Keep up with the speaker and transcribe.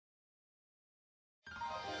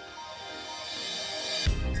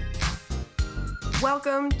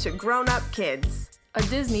Welcome to Grown Up Kids, a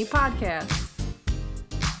Disney podcast.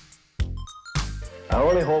 I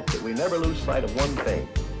only hope that we never lose sight of one thing,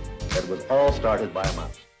 that it was all started by a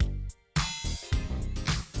mouse.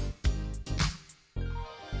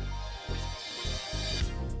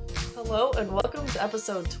 Hello and welcome to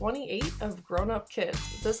episode 28 of Grown Up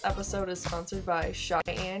Kids. This episode is sponsored by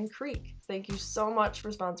Cheyenne Creek. Thank you so much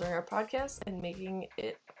for sponsoring our podcast and making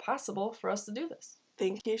it possible for us to do this.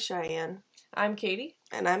 Thank you, Cheyenne. I'm Katie.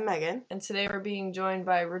 And I'm Megan. And today we're being joined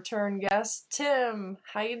by return guest Tim.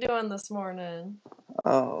 How you doing this morning?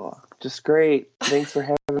 Oh, just great. Thanks for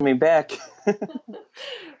having me back.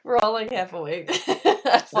 We're all like half awake.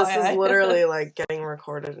 This is literally like getting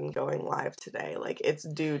recorded and going live today. Like it's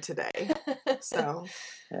due today. So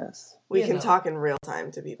yes, we can talk in real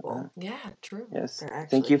time to people. Yeah, true. Yes.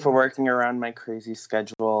 Thank you for working around my crazy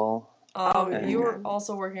schedule. You were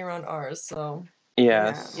also working around ours, so.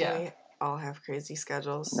 Yes. Yeah. We all have crazy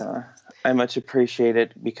schedules. No, I much appreciate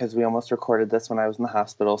it because we almost recorded this when I was in the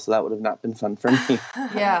hospital, so that would have not been fun for me.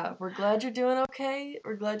 Yeah, we're glad you're doing okay.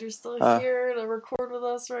 We're glad you're still here to record with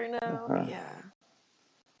us right now. Yeah.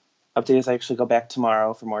 Update is I actually go back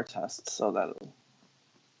tomorrow for more tests, so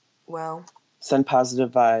that'll send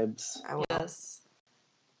positive vibes. I will. Yes.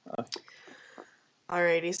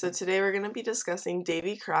 Alrighty, so today we're going to be discussing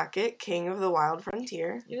Davy Crockett, King of the Wild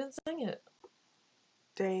Frontier. You didn't sing it.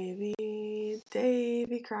 Davy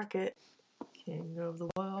Crockett, King of the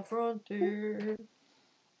Wild Frontier.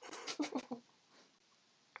 Come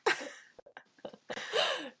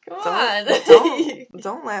on.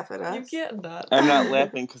 Don't laugh at us. You can't not. I'm not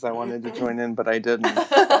laughing because I wanted to join in, but I didn't.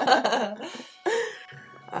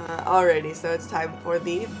 Alrighty, so it's time for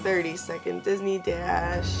the 30-second Disney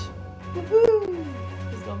Dash. Woohoo!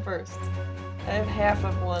 Who's going first? I have half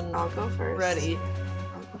of one. I'll go first. Ready.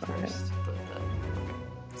 I'll go first.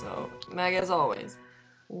 So, Meg, as always,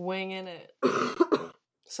 winging it.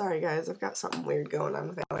 Sorry, guys. I've got something weird going on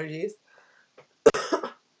with allergies.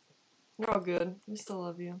 You're all good. We still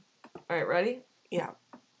love you. All right, ready? Yeah.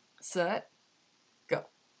 Set. Go.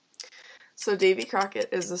 So Davy Crockett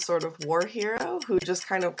is a sort of war hero who just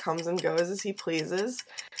kind of comes and goes as he pleases.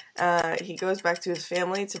 He goes back to his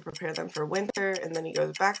family to prepare them for winter, and then he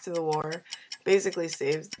goes back to the war, basically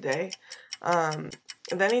saves the day.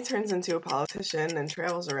 And then he turns into a politician and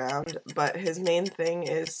travels around, but his main thing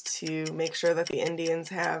is to make sure that the Indians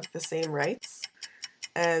have the same rights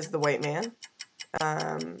as the white man.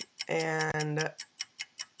 And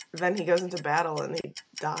then he goes into battle and he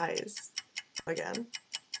dies again.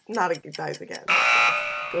 Dies again.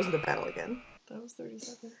 Goes into battle again. That was 30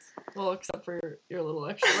 seconds. Well, except for your little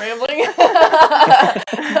extra rambling.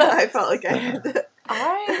 I felt like I had to.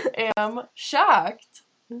 I am shocked.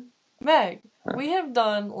 Meg, we have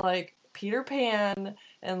done, like, Peter Pan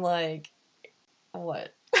and, like,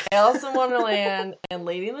 what? Alice in Wonderland and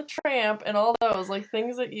Lady and the Tramp and all those, like,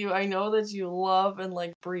 things that I know that you love and,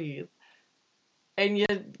 like, breathe. And you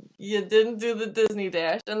didn't do the Disney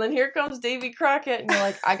Dash. And then here comes Davy Crockett and you're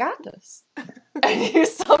like, I got this. And you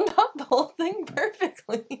summed up the whole thing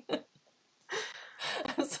perfectly.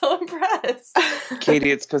 I'm so impressed.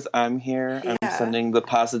 Katie, it's because I'm here. I'm sending the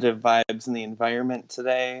positive vibes in the environment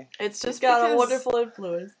today. It's just got a wonderful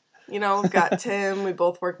influence. You know, we've got Tim. We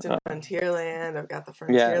both worked in Frontierland. I've got the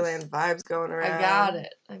Frontierland vibes going around. I got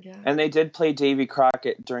it. And they did play Davy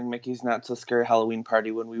Crockett during Mickey's Not So Scary Halloween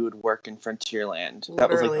Party when we would work in Frontierland. Literally. That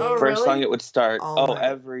was like the first song it would start.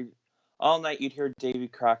 All night you'd hear Davy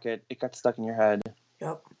Crockett. It got stuck in your head.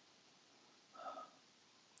 Yep.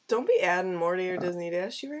 Don't be adding more to your Disney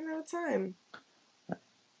Dash. You ran out of time.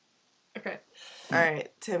 Okay. All right,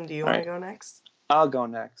 Tim, do you want to go next? I'll go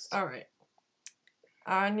next. All right.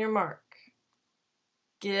 On your mark.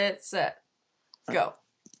 Get set. Go.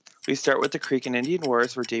 We start with the Creek and Indian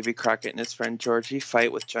Wars, where Davy Crockett and his friend Georgie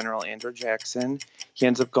fight with General Andrew Jackson. He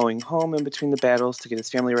ends up going home in between the battles to get his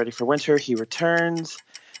family ready for winter. He returns.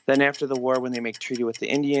 Then after the war, when they make treaty with the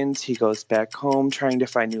Indians, he goes back home trying to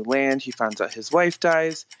find new land. He finds out his wife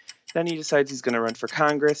dies. Then he decides he's going to run for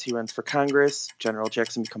Congress. He runs for Congress. General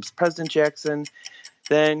Jackson becomes President Jackson.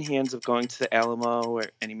 Then he ends up going to the Alamo,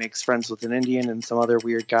 and he makes friends with an Indian and some other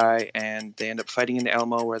weird guy, and they end up fighting in the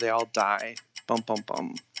Alamo where they all die. Bum, bum,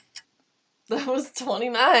 bum. That was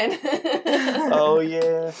 29. Oh,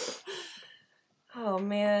 yeah. Oh,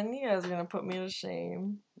 man. You guys are going to put me to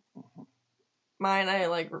shame. Mine, I,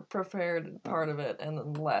 like, prepared part of it, and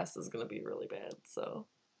then the last is going to be really bad, so.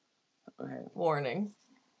 Okay. Warning.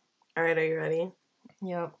 All right, are you ready?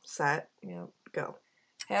 Yep. Set. Yep. Go.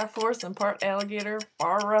 Half horse and part alligator,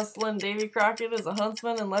 bar wrestling, Davy Crockett is a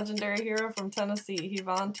huntsman and legendary hero from Tennessee. He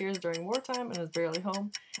volunteers during wartime and is barely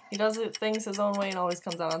home. He does things his own way and always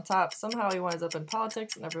comes out on top. Somehow he winds up in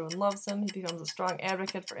politics and everyone loves him. He becomes a strong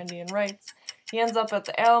advocate for Indian rights. He ends up at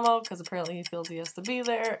the Alamo because apparently he feels he has to be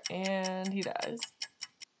there, and he dies.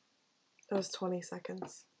 That was 20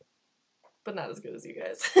 seconds. But not as good as you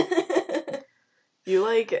guys. You,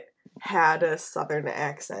 like, had a southern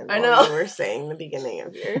accent I while know. you were saying the beginning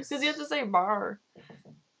of yours. Because you have to say bar.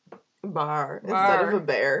 Bar. Instead Bar. of a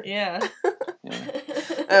bear. Yeah. Yeah.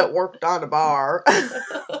 It worked on a bar.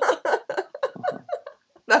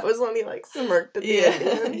 That was when he, like, smirked at the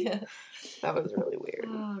end. Yeah. That was really weird.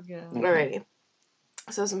 Oh, God. Alrighty.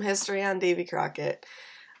 So some history on Davy Crockett.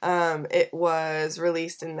 It was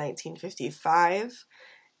released in 1955.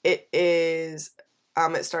 It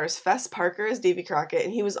stars Fess Parker as Davy Crockett,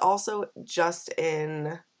 and he was also just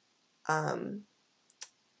in,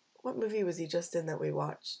 what movie was he just in that we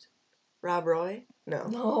watched? Rob Roy? No.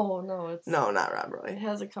 No, No, not Rob it Roy.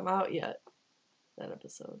 hasn't come out yet, that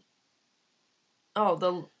episode. Oh,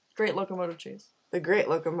 the Great Locomotive Chase. The Great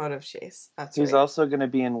Locomotive Chase. That's He's right. also going to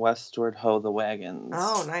be in Westward Ho! The Wagons.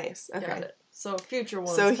 Oh, nice. Got Okay. it. So future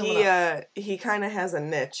ones So coming up. he kind of has a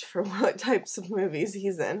niche for what types of movies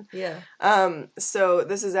he's in. Yeah. So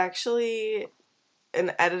this is actually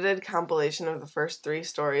an edited compilation of the first 3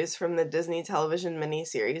 stories from the Disney television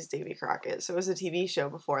miniseries Davy Crockett. So it was a TV show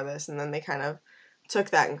before this, and then they kind of took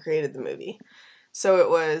that and created the movie. So it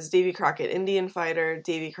was Davy Crockett, Indian Fighter,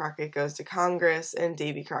 Davy Crockett Goes to Congress, and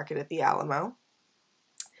Davy Crockett at the Alamo.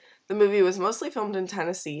 The movie was mostly filmed in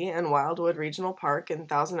Tennessee and Wildwood Regional Park in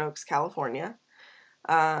Thousand Oaks, California.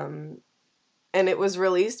 And it was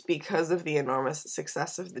released because of the enormous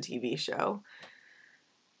success of the TV show.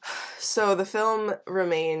 So the film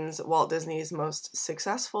remains Walt Disney's most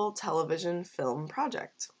successful television film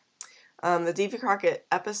project. The Davy Crockett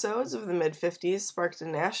episodes of the mid-50s sparked a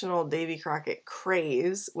national Davy Crockett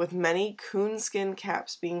craze, with many coonskin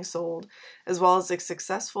caps being sold, as well as a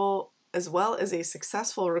successful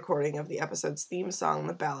recording of the episode's theme song,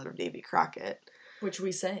 The Ballad of Davy Crockett, Which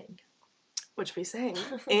we sang. which we sang.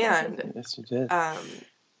 And Yes, you did.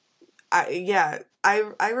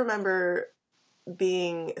 I remember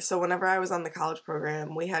so whenever I was on the college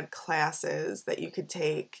program, we had classes that you could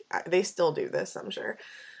take. They still do this, I'm sure.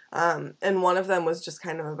 And one of them was just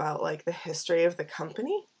kind of about, like, the history of the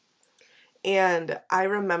company. And I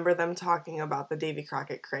remember them talking about the Davy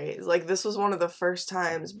Crockett craze. Like, this was one of the first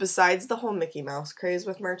times, besides the whole Mickey Mouse craze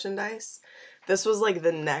with merchandise, this was, like,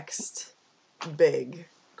 the next big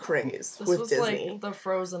craze This with was Disney. like the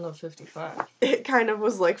Frozen of 55. It kind of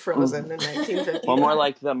was like Frozen in 1950. Well, more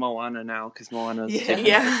like the Moana now, because Moana's Yeah. taking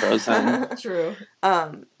Yeah. Frozen. True.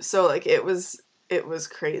 So, like, it was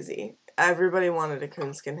crazy. Everybody wanted a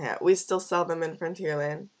coonskin hat. We still sell them in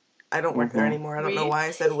Frontierland. I don't work there anymore. I don't know We? why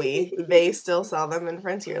I said we. They still sell them in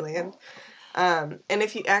Frontierland. And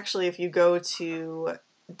if you go to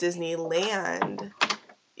Disneyland,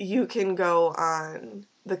 you can go on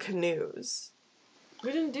the canoes.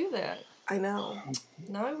 We didn't do that. I know.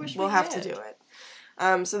 Now I wish We'll we have had. to do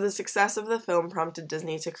it. So the success of the film prompted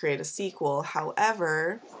Disney to create a sequel.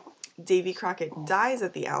 However, Davy Crockett dies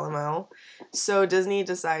at the Alamo, so Disney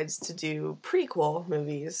decides to do prequel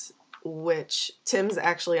movies, which Tim's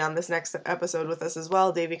actually on this next episode with us as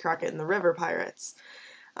well, Davy Crockett and the River Pirates.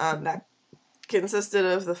 That consisted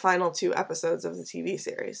of the final 2 episodes of the TV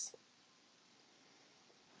series.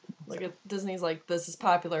 Like, Disney's like, this is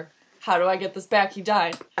popular. How do I get this back? He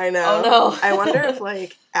died. I know. Oh, no. I wonder if,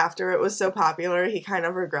 like, after it was so popular, he kind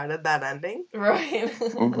of regretted that ending. Right.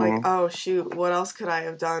 Mhm. Like, oh, shoot, what else could I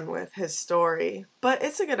have done with his story? But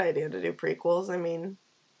it's a good idea to do prequels. I mean,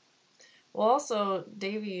 Well, also,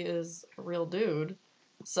 Davy is a real dude.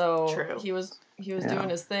 So True. he was Yeah. doing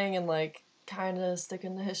his thing and, like, kind of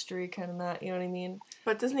sticking to history, kind of not, you know what I mean?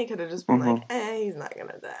 but Disney could have just been Mhm. like, he's not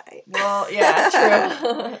gonna die. Well, yeah,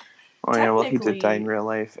 true. Oh, yeah, well, he did die in Technically- real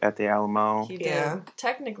life at the Alamo. He did. Yeah.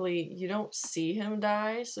 Technically, you don't see him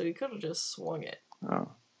die, so he could have just swung it. Oh.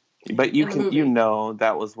 But you In the can, movie. you know,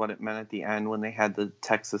 that was what it meant at the end when they had the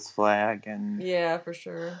Texas flag and Yeah, for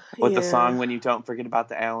sure. with the Yeah. song "When You Don't Forget About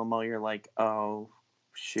the Alamo," you're like, oh,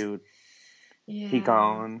 shoot, Yeah. he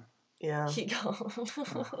gone. Yeah. He gone.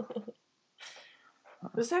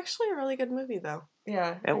 It was actually a really good movie, though.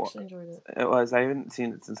 Yeah, I It wa- actually enjoyed it. It was. I haven't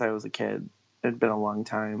seen it since I was a kid. It'd been a long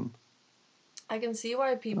time. I can see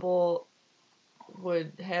why people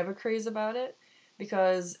would have a craze about it,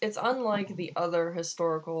 because it's unlike the other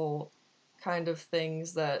historical kind of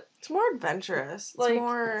things that, It's more adventurous. It's Like-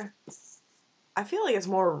 more... I feel like it's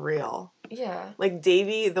more real. yeah, Like,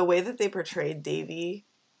 Davy, the way that they portrayed Davy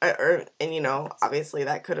and you know, obviously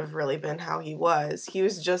that could have really been how he was. He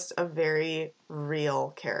was just a very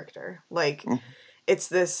real character. Like, it's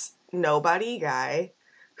this nobody guy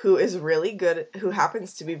who is really good, who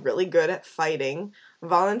happens to be really good at fighting,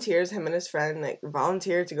 volunteers, him and his friend, like,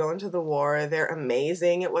 volunteer to go into the war. They're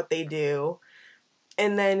amazing at what they do.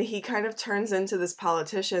 And then he kind of turns into this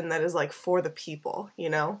politician that is, like, for the people, you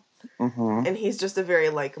know? Mm-hmm. And he's just a very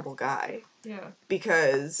likable guy. Yeah.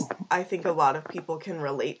 Because I think a lot of people can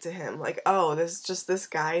relate to him. Like, oh, this is just this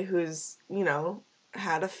guy who's, you know,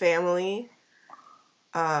 had a family,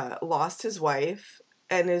 lost his wife,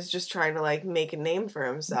 and is just trying to, like, make a name for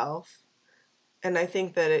himself. And I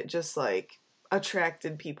think that it just, like,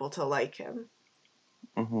 attracted people to like him.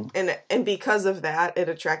 Mm-hmm. And because of that, it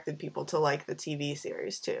attracted people to like the TV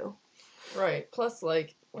series, too. Right. Plus,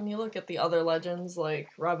 like, when you look at the other legends, like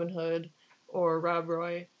Robin Hood or Rob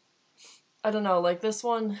Roy, I don't know, like, this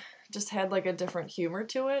one just had, like, a different humor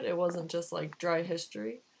to it. It wasn't just, like, dry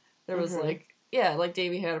history. There was, like, yeah, like,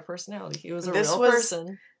 Davy had a personality. He was a real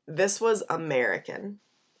person. This was American.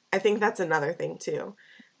 I think that's another thing, too.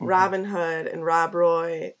 Robin Hood and Rob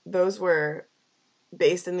Roy, those were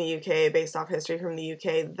based in the UK, based off history from the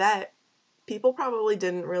UK, that people probably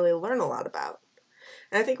didn't really learn a lot about.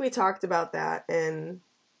 And I think we talked about that in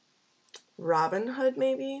Robin Hood,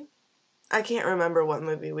 maybe? I can't remember what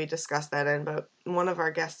movie we discussed that in, but one of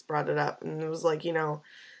our guests brought it up, and it was like, you know,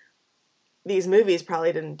 these movies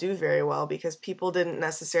probably didn't do very well because people didn't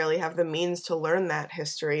necessarily have the means to learn that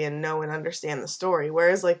history and know and understand the story.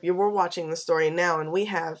 Whereas, like, we're watching the story now and we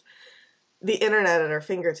have the internet at our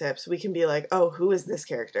fingertips. We can be like, oh, who is this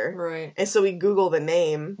character? Right. And so we Google the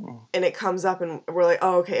name and it comes up and we're like,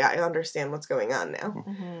 oh, okay, I understand what's going on now.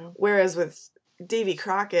 Mm-hmm. Whereas with Davy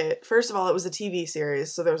Crockett, first of all, it was a TV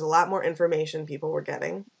series, so there was a lot more information people were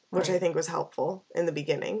getting, which I think was helpful in the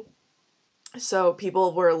beginning. So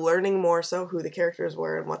people were learning more so who the characters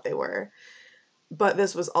were and what they were. But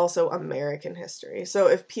this was also American history. So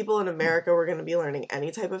if people in America were going to be learning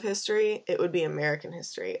any type of history, it would be American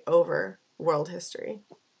history over world history.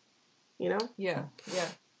 You know? Yeah.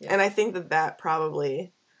 And I think that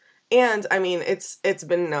probably... And, I mean, it's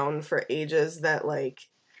been known for ages that, like,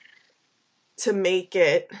 to make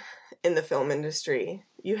it in the film industry,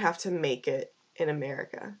 you have to make it in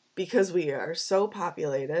America. Because we are so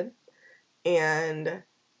populated, and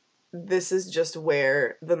this is just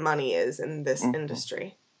where the money is in this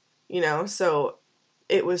industry. You know? So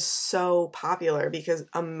it was so popular because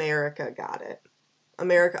America got it.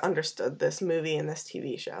 America understood this movie and this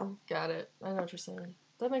TV show. Got it. I know what you're saying.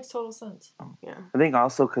 That makes total sense. Yeah. I think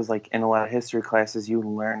also because, like, in a lot of history classes, you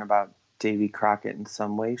learn about Davy Crockett in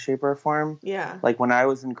some way, shape, or form. Yeah. Like, when I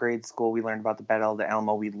was in grade school, we learned about the Battle of the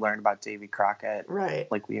Alamo. We learned about Davy Crockett. Right.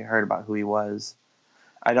 Like, we heard about who he was.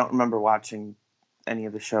 I don't remember watching any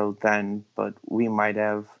of the show then, but we might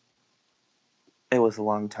have. It was a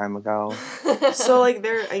long time ago. So, like,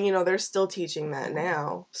 they're still teaching that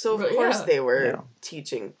now. So, of course, they were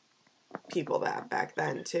teaching people that back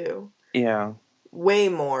then, too. Yeah. Way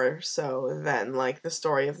more so than, like, the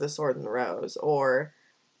story of the Sword and the Rose or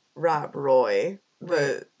Rob Roy,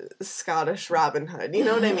 the Scottish Robin Hood. You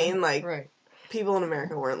know what I mean? Like, people in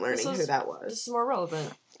America weren't learning who that was. This is more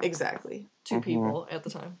relevant. Exactly. To people at the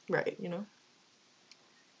time. Right. You know?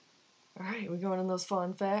 Alright, we going in those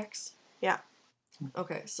fun facts? Yeah.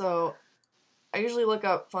 Okay, so I usually look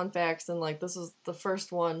up fun facts, and, like, this is the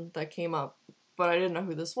first one that came up, but I didn't know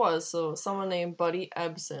who this was, so someone named Buddy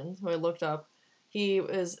Ebsen, who I looked up, he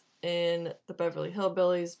is in the Beverly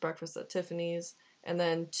Hillbillies, Breakfast at Tiffany's, and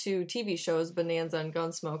then 2 TV shows, Bonanza and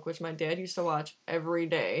Gunsmoke, which my dad used to watch every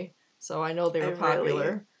day, so I know they were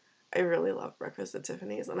popular. I really love Breakfast at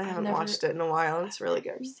Tiffany's, and I haven't watched it in a while, and it's really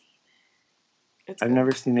good. I've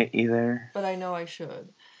never seen it either. But I know I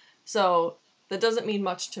should. So, that doesn't mean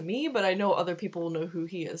much to me, but I know other people will know who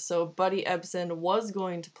he is. So, Buddy Ebsen was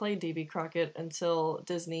going to play Davy Crockett until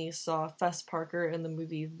Disney saw Fess Parker in the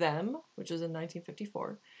movie Them, which is in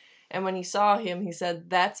 1954. And when he saw him, he said,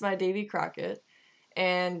 "That's my Davy Crockett."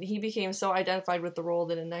 And he became so identified with the role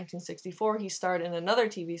that in 1964, he starred in another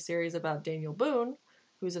TV series about Daniel Boone,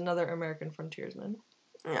 who's another American frontiersman.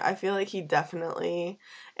 Yeah, I feel like he definitely,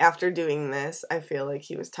 after doing this, I feel like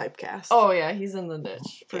he was typecast. Oh, yeah, he's in the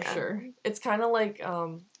niche, for sure. It's kind of like,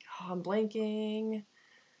 I'm blanking,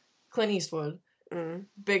 Clint Eastwood.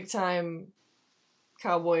 Big time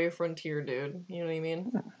cowboy frontier dude, you know what I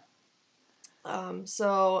mean?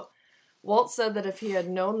 So, Walt said that if he had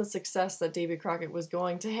known the success that Davy Crockett was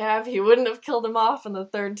going to have, he wouldn't have killed him off in the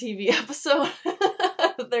 3rd TV episode.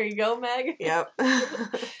 There you go, Meg. Yep.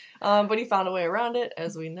 But he found a way around it,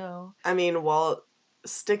 as we know. I mean, Walt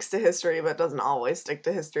sticks to history, but doesn't always stick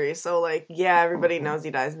to history. So, like, yeah, everybody knows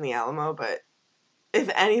he dies in the Alamo, but if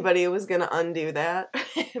anybody was going to undo that,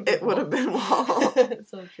 it would have been Walt.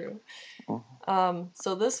 So true.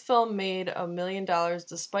 So this film made $1 million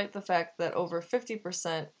despite the fact that over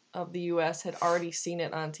 50% of the U.S. had already seen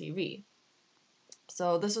it on TV.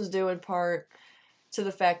 So this was due in part to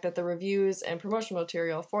the fact that the reviews and promotional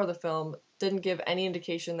material for the film didn't give any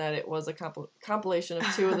indication that it was a compilation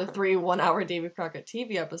of 2 of the 3 one-hour Davy Crockett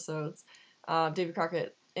TV episodes, Davy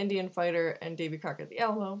Crockett Indian Fighter and Davy Crockett the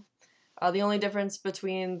Alamo. The only difference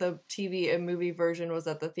between the TV and movie version was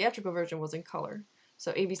that the theatrical version was in color.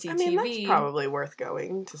 So ABC TV... that's probably worth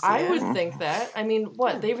going to see I it. would think that. I mean,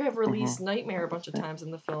 what? They have released Nightmare a bunch of times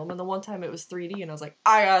in the film, and the one time it was 3D, and I was like,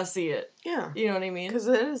 I gotta see it. Yeah. You know what I mean? Because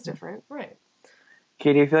it is different. Right.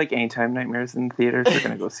 Katie, I feel like anytime Nightmare's in theaters, you're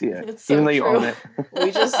gonna go see it. It's so Even though you true. own it.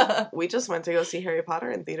 We just went to go see Harry Potter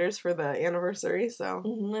in theaters for the anniversary, so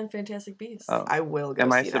And Fantastic Beasts. Oh. I will go Am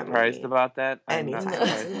see I that surprised movie. about that? I'm not Anytime.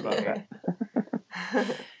 surprised about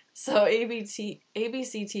that. So ABC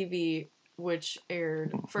TV, which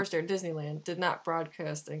first aired Disneyland, did not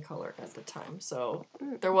broadcast in color at the time, so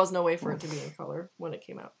there was no way for it to be in color when it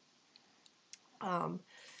came out.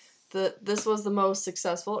 This was the most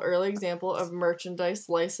successful early example of merchandise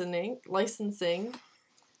licensing.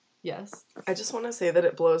 Yes. I just want to say that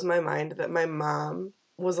it blows my mind that my mom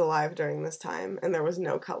was alive during this time and there was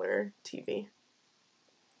no color TV.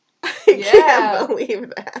 I can't believe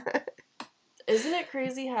that. Isn't it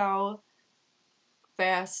crazy how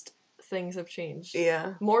fast things have changed?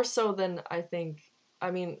 Yeah. More so than I think.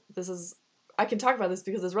 I mean, I can talk about this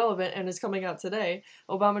because it's relevant and it's coming out today.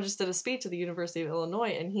 Obama just did a speech at the University of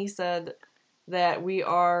Illinois, and he said that we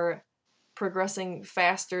are progressing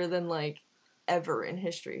faster than, like, ever in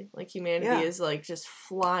history. Like, humanity is, like, just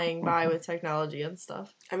flying by with technology and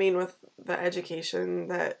stuff. I mean, with the education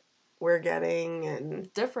that we're getting,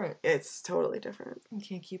 and Different. it's totally different. You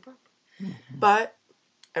can't keep up. But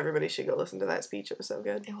everybody should go listen to that speech. It was so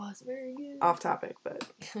good. It was very good. Off topic, but...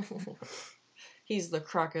 He's the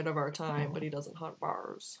Crockett of our time, but he doesn't hunt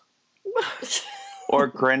bars. Or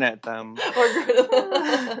grin at them. He's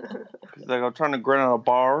like, I'm trying to grin at a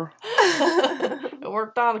bar. It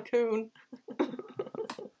worked on a coon.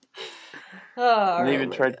 They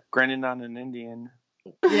even tried grinning on an Indian.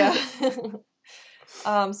 Yeah.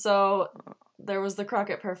 So there was the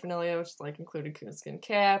Crockett paraphernalia, which like included coonskin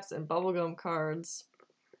caps and bubblegum cards.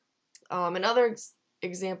 And other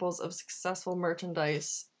examples of successful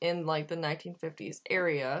merchandise in like the 1950s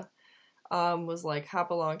area was like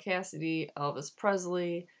Hopalong Cassidy, Elvis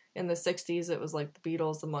Presley. In the 60s, it was like the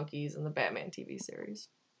Beatles, the Monkees, and the Batman TV series.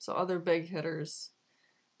 So other big hitters,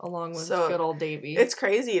 along with good old Davy. It's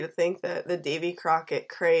crazy to think that the Davy Crockett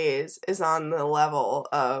craze is on the level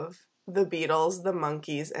of the Beatles, the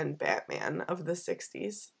Monkees, and Batman of the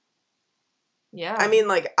 60s. Yeah. I mean,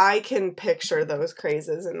 like, I can picture those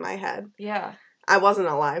crazes in my head. Yeah. I wasn't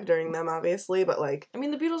alive during them, obviously, but like... I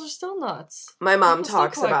mean, the Beatles are still nuts. My mom People still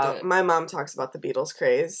talks collect about... it. My mom talks about the Beatles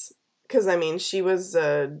craze. Because, I mean, she was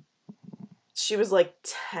like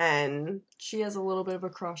 10. She has a little bit of a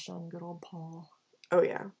crush on good old Paul. Oh,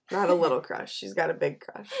 yeah. Not a little crush. She's got a big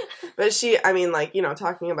crush. But I mean, like, you know,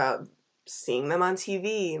 talking about seeing them on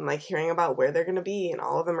TV and, like, hearing about where they're going to be and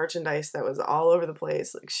all of the merchandise that was all over the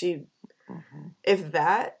place. Like, if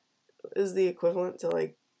that is the equivalent to,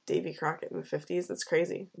 like, Davy Crockett in the 50s, that's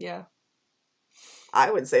crazy. Yeah.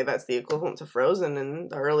 I would say that's the equivalent to Frozen in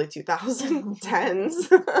the early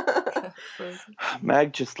 2010s.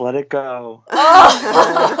 Meg, just let it go.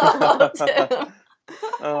 Oh! Damn.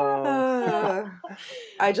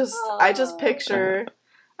 I just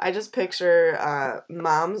picture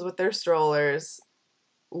moms with their strollers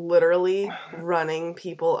literally running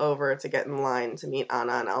people over to get in line to meet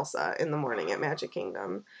Anna and Elsa in the morning at Magic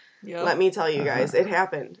Kingdom. Yep. Let me tell you guys, it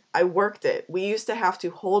happened. I worked it. We used to have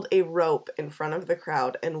to hold a rope in front of the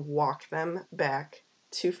crowd and walk them back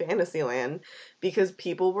to Fantasyland because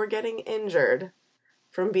people were getting injured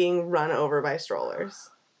from being run over by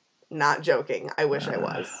strollers. Not joking. I wish I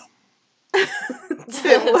was.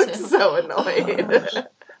 Tim looked so annoyed.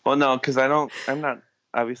 Well, no, because I'm not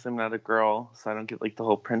a girl, so I don't get like the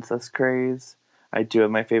whole princess craze. I do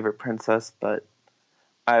have my favorite princess, but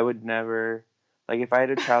I would never... Like, if I had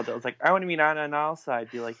a child that was like, I want to meet Anna and Elsa,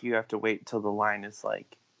 I'd be like, you have to wait until the line is,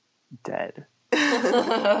 like, dead.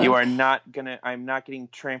 You are not gonna... I'm not getting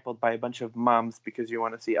trampled by a bunch of moms because you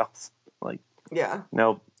want to see Elsa. Like, yeah.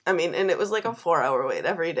 Nope. I mean, and it was like a 4-hour wait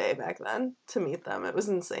every day back then to meet them. It was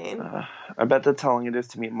insane. I bet that's how long it is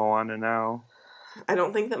to meet Moana now. I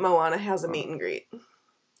don't think that Moana has a meet and greet.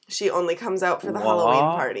 She only comes out for the What?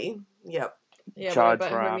 Halloween party. Yep. Yeah, Jaw but I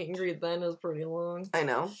bet her dropped. meet and greet then is pretty long. I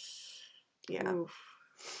know. Yeah. Oof.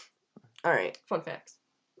 All right. Fun facts.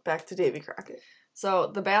 Back to Davy Crockett.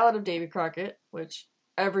 So, The Ballad of Davy Crockett, which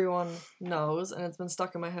everyone knows, and it's been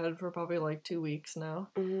stuck in my head for probably like 2 weeks now,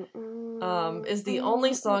 is the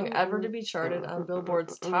only song ever to be charted on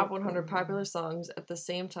Billboard's Top 100 Popular Songs at the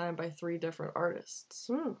same time by 3 different artists.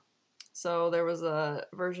 So there was a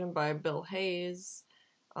version by Bill Hayes,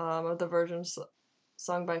 the version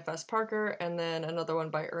sung by Fess Parker, and then another one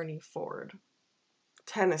by Ernie Ford.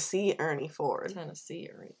 Tennessee Ernie Ford.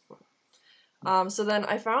 So then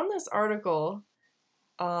I found this article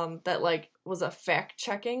that like was a fact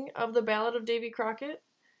checking of the Ballad of Davy Crockett.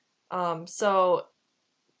 So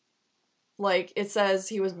like it says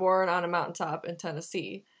he was born on a mountaintop in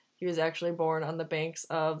Tennessee. He was actually born on the banks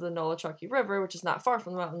of the Nolichucky River, which is not far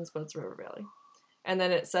from the mountains, but it's River Valley. And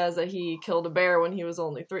then it says that he killed a bear when he was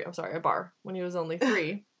only 3. I'm sorry, a bar when he was only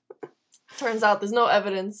 3. Turns out there's no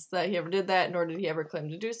evidence that he ever did that, nor did he ever claim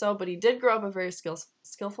to do so, but he did grow up a very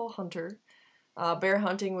skillful hunter. Bear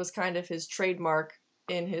hunting was kind of his trademark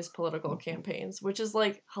in his political campaigns, which is,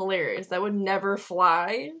 like, hilarious. That would never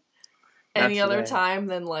fly any other time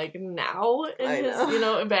than, like, now in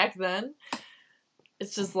his, back then.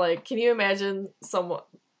 It's just, like, can you imagine can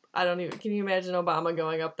you imagine Obama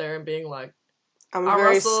going up there and being like, I'm a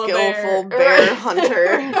very skillful bear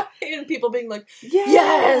hunter. And people being like,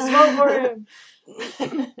 yes, vote for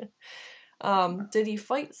him. Did he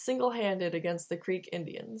fight single-handed against the Creek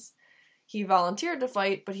Indians? He volunteered to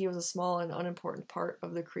fight, but he was a small and unimportant part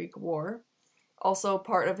of the Creek War. Also,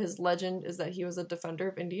 part of his legend is that he was a defender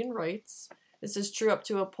of Indian rights. This is true up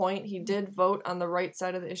to a point. He did vote on the right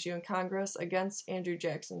side of the issue in Congress against Andrew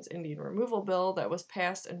Jackson's Indian removal bill that was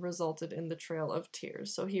passed and resulted in the Trail of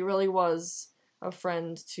Tears. So he really was a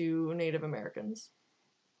friend to Native Americans.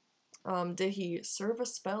 Did he serve a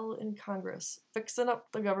spell in Congress, fixing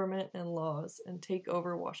up the government and laws, and take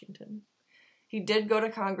over Washington? He did go to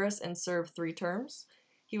Congress and serve 3 terms.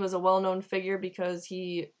 He was a well-known figure because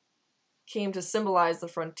he came to symbolize the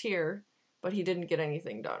frontier, but he didn't get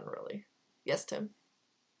anything done, really. Yes, Tim?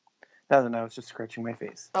 Nothing, I was just scratching my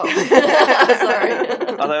face. Oh, sorry.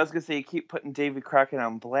 Although I was going to say, you keep putting Davy Crockett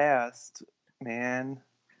on blast, man.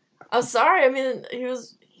 I'm sorry, I mean, he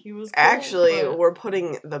was cool, Actually, but we're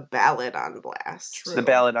putting the ballad on blast. True. The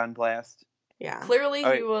ballad on blast. Yeah. Clearly,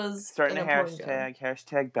 All he right, was starting an a important guy.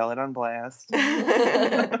 hashtag ballad on blast.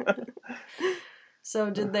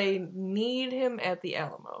 So, did they need him at the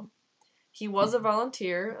Alamo? He was a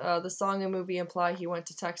volunteer. The song and movie imply he went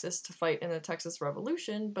to Texas to fight in the Texas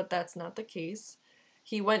Revolution, but that's not the case.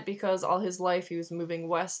 He went because all his life he was moving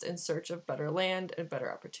west in search of better land and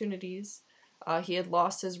better opportunities. He had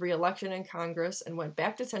lost his re-election in Congress and went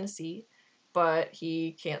back to Tennessee, but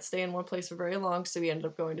he can't stay in one place for very long, so he ended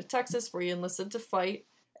up going to Texas, where he enlisted to fight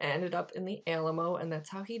and ended up in the Alamo, and that's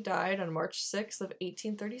how he died on March 6th of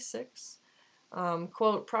 1836.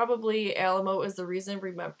 Quote, probably Alamo is the reason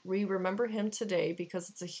we remember him today because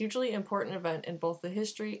it's a hugely important event in both the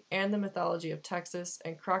history and the mythology of Texas,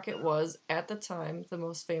 and Crockett was, at the time, the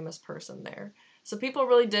most famous person there. So people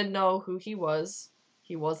really did know who he was.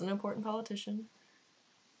 He was an important politician,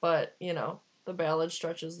 but, the ballad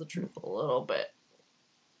stretches the truth a little bit.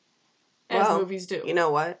 As movies do. You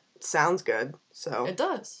know what? Sounds good, so. It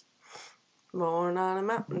does. Born on a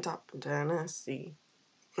mountaintop in Tennessee.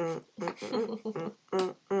 And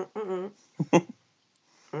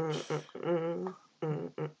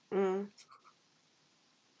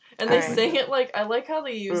they sing it like, I like how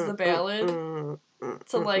they use the ballad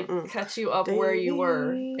to, like, catch you up where you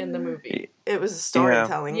were in the movie. It was a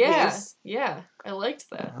storytelling piece. Yeah, I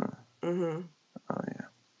liked that. Mm-hmm. Oh, yeah.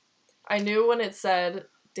 I knew when it said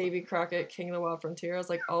Davy Crockett, King of the Wild Frontier, I was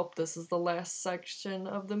like, oh, this is the last section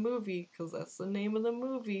of the movie, because that's the name of the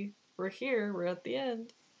movie. We're here, we're at the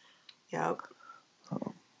end. Yep.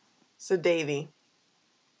 So Davy,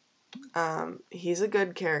 he's a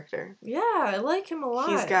good character. Yeah, I like him a lot.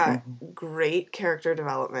 He's got great character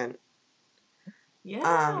development.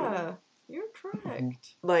 Yeah, you're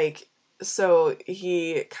correct. Like, so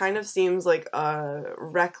he kind of seems like a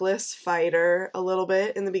reckless fighter a little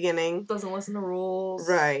bit in the beginning. Doesn't listen to rules.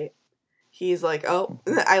 Right. He's like, oh,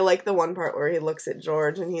 I like the one part where he looks at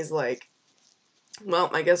George and he's like,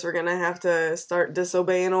 well, I guess we're going to have to start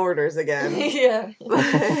disobeying orders again. Yeah.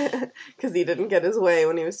 Because he didn't get his way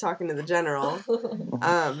when he was talking to the general.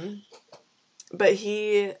 But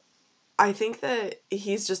I think that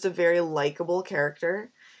he's just a very likable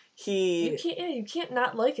character. You can't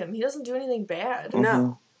not like him. He doesn't do anything bad.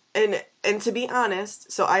 No. And to be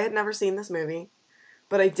honest, so I had never seen this movie,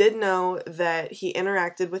 but I did know that he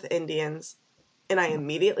interacted with Indians and I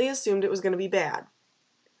immediately assumed it was going to be bad.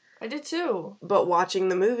 I did too. But watching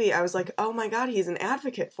the movie, I was like, oh my god, he's an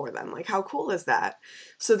advocate for them. Like, how cool is that?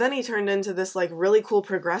 So then he turned into this, like, really cool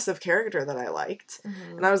progressive character that I liked.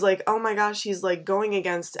 Mm-hmm. And I was like, oh my gosh, he's, like, going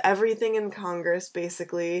against everything in Congress,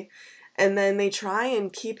 basically. And then they try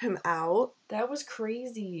and keep him out. That was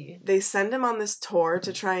crazy. They send him on this tour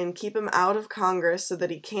to try and keep him out of Congress so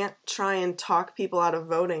that he can't try and talk people out of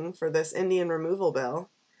voting for this Indian removal bill.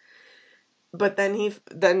 But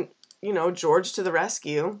then George to the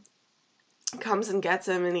rescue comes and gets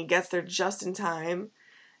him, and he gets there just in time.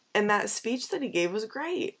 And that speech that he gave was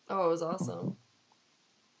great. Oh, it was awesome.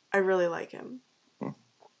 I really like him.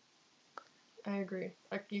 I agree.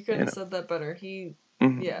 You couldn't have said that better.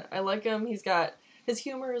 Yeah, I like him. His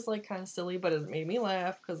humor is, like, kind of silly, but it made me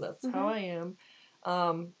laugh because that's how I am.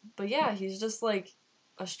 But yeah, he's just, like,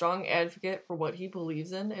 a strong advocate for what he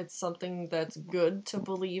believes in. It's something that's good to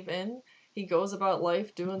believe in. He goes about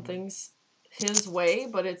life doing things his way,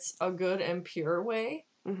 but it's a good and pure way.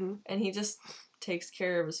 Mm-hmm. And he just takes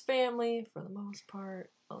care of his family for the most part.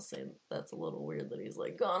 I'll say that's a little weird that he's,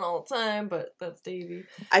 like, gone all the time, but that's Davey.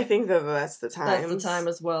 I think that that's the time. That's the time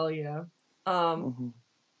as well, yeah.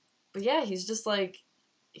 But yeah, he just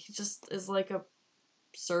is like a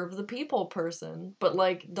serve the people person, but,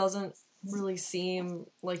 like, doesn't really seem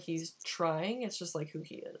like he's trying. It's just, like, who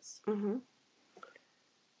he is. Mm-hmm.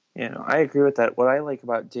 I agree with that. What I like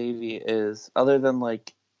about Davey is, other than,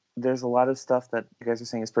 like, there's a lot of stuff that you guys are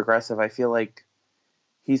saying is progressive, I feel like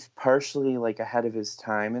he's partially, like, ahead of his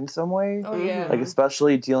time in some way. Oh, yeah. Like,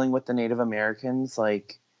 especially dealing with the Native Americans,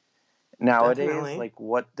 like, nowadays, Definitely. like,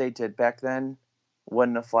 what they did back then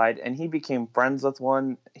wouldn't have flied. And he became friends with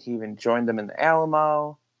one. He even joined them in the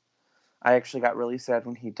Alamo. I actually got really sad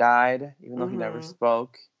when he died, even though he never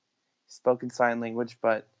spoke. He spoke in sign language,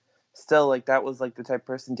 but still, like, that was, like, the type of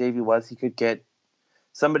person Davey was. He could get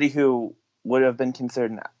somebody who would have been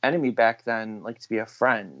considered an enemy back then, like, to be a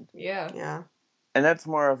friend. Yeah. Yeah. And that's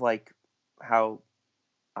more of, like, how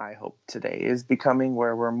I hope today is becoming,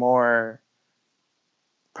 where we're more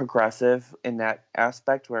progressive in that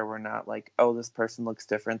aspect, where we're not like, oh, this person looks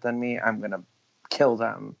different than me, I'm going to kill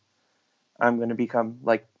them. I'm going to become,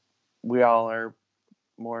 like, we all are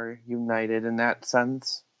more united in that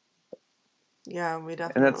sense. Yeah, we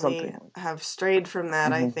that's definitely something. have strayed from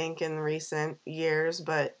that, I think, in recent years,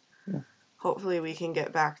 but hopefully we can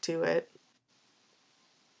get back to it.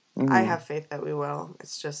 I have faith that we will.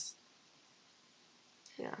 It's just,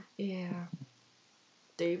 yeah. Yeah.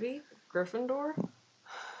 Davey? Gryffindor?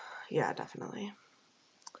 Yeah, definitely.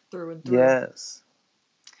 Through and through. Yes.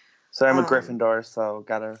 So I'm a Gryffindor, so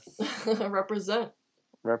gotta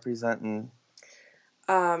representing.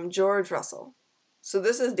 George Russell. So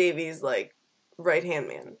this is Davey's, like, right-hand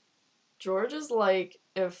man. George is like,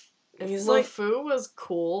 if He's like- LeFou was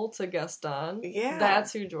cool to Gaston, Yeah.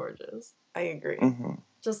 that's who George is. I agree.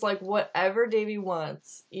 Just, like, whatever Davey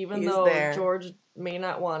wants, even He's though there. George may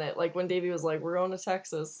not want it. Like, when Davey was like, we're going to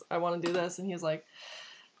Texas, I want to do this, and he's like,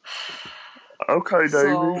 Okay, Davey.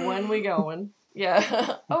 so when we going?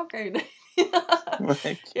 Yeah. Okay, Davey.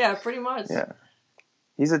 Like, Yeah, pretty much. yeah.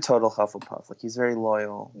 He's a total Hufflepuff. Like, he's very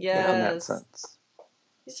loyal. like, in that Yes. sense.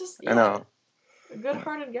 He's just, I know. a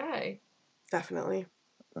good-hearted guy. Definitely.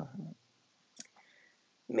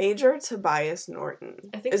 Major Tobias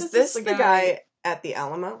Norton. I think is this is this the the guy at the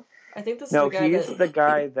Alamo? I think this is No, the guy he's that the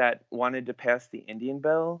guy that wanted to pass the Indian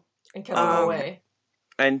bill and kept him Oh, away.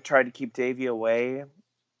 and tried to keep Davy away.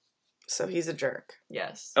 So he's a jerk.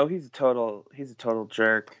 Yes. Oh, he's a total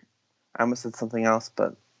jerk. I almost said something else,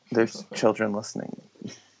 but there's children listening.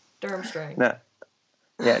 Durmstrang. No.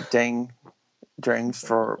 Yeah, Drangs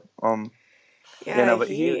for Yeah, no, but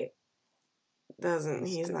he's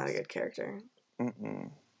not a good character. Mm-mm.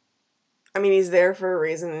 I mean, he's there for a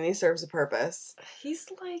reason and he serves a purpose. He's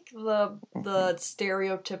like the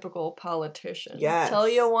stereotypical politician. Yes. Tell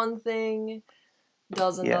you one thing,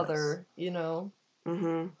 does Yes. another, you know?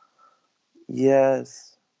 Mm-hmm.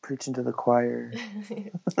 Yes, preaching to the choir.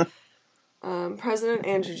 President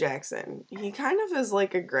Andrew Jackson. He kind of is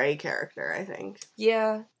like a gray character, I think.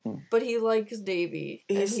 Yeah, but he likes Davy.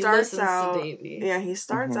 He and starts listens out, to Davy. yeah, he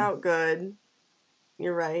starts out good.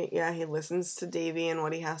 You're right. Yeah, he listens to Davy and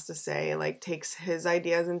what he has to say, like takes his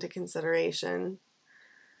ideas into consideration.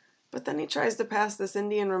 But then he tries to pass this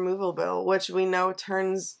Indian removal bill, which we know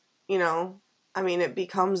turns, it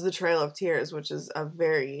becomes the Trail of Tears, which is a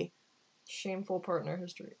very Shameful partner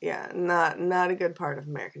history. yeah, not a good part of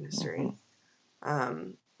American history.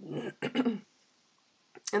 And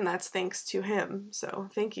that's thanks to him. So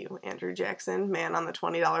thank you, Andrew Jackson, man on the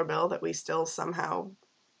 $20 bill that we still somehow.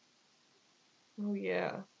 Oh,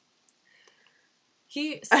 yeah.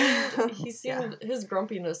 He seemed Yeah. his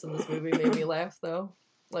grumpiness in this movie made me laugh though.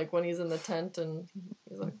 Like when he's in the tent and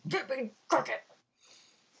he's like, Davy Crockett.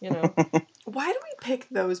 You know. Why do we pick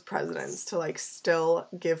those presidents to like still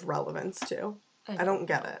give relevance to? I don't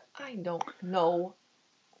get it. I don't know.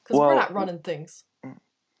 Because we're not running things.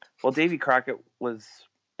 Well, Davy Crockett was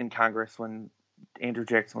in Congress when Andrew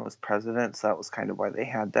Jackson was president, so that was kind of why they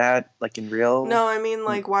had that, like in real. No, I mean,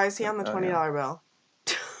 like, why is he on the $20 bill?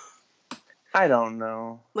 I don't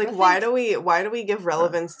know. Like, I why do we give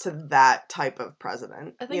relevance to that type of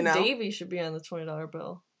president? I think you know? Davy should be on the $20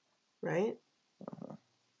 bill. Right?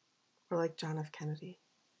 Or like John F. Kennedy.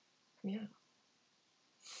 Yeah.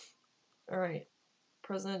 All right.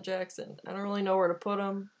 President Jackson. I don't really know where to put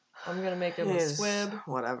him. I'm going to make him a He's- squib.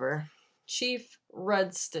 Whatever. Chief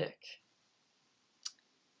Red Stick.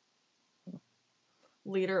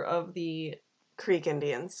 Leader of the Creek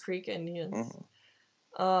Indians. Creek Indians. Mhm.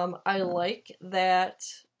 I like that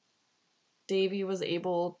Davy was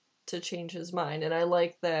able to change his mind, and I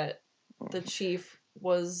like that the chief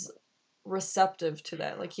was receptive to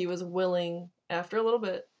that. Like, he was willing, after a little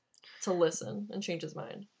bit, to listen and change his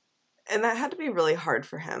mind. And that had to be really hard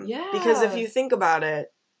for him. Yeah. Because if you think about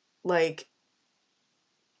it, like,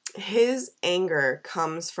 his anger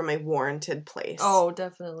comes from a warranted place. Oh,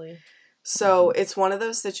 definitely. So it's one of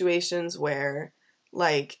those situations where,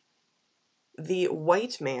 like, the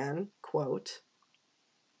white man, quote,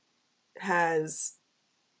 has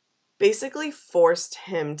basically forced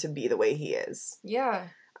him to be the way he is. Yeah.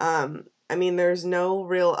 I mean, there's no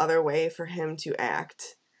real other way for him to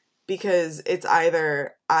act, because it's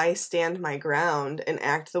either I stand my ground and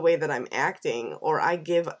act the way that I'm acting, or I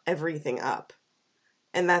give everything up.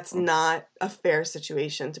 And that's not a fair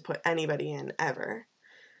situation to put anybody in, ever.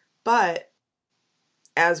 But,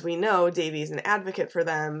 as we know, Davy's an advocate for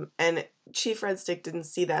them, and Chief Red Stick didn't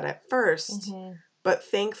see that at first, but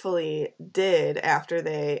thankfully did after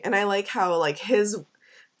they... And I like how, like, his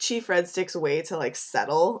Chief Red Stick's way to, like,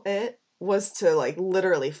 settle it was to, like,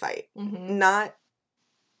 literally fight. Not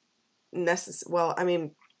well, I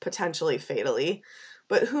mean, potentially fatally,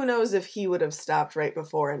 but who knows if he would have stopped right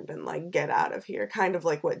before and been like, get out of here, kind of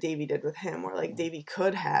like what Davy did with him, where like Davy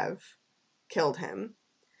could have killed him,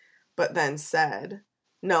 but then said,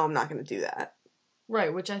 no, I'm not going to do that.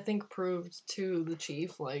 Right, which I think proved to the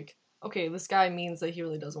chief, like, okay, this guy means that he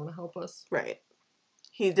really does want to help us. Right.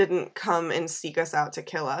 He didn't come and seek us out to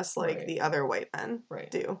kill us like Right. the other white men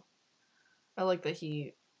do. I like that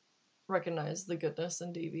he recognized the goodness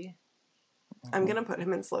in Davy. I'm going to put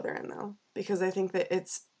him in Slytherin, though, because I think that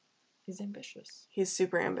He's ambitious. he's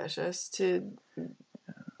super ambitious to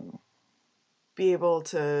be able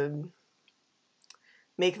to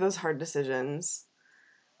make those hard decisions,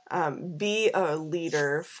 be a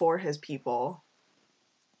leader for his people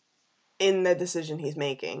in the decision he's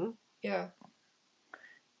making. Yeah.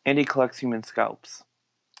 And he collects human scalps.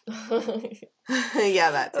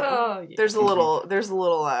 Yeah, that too. Oh, yeah. There's a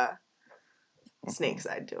little snake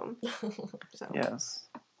side to him. So. Yes.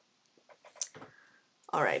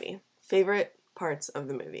 Alrighty. Favorite parts of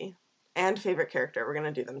the movie and favorite character. We're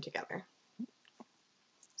gonna do them together.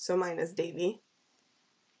 So mine is Davy,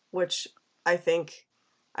 which I think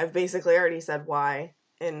I've basically already said why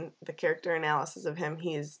in the character analysis of him.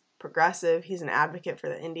 He's progressive. He's an advocate for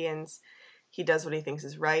the Indians. He does what he thinks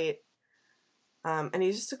is right. And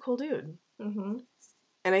he's just a cool dude. Mm-hmm.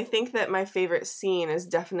 And I think that my favorite scene is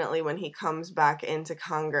definitely when he comes back into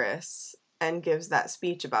Congress and gives that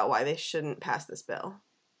speech about why they shouldn't pass this bill.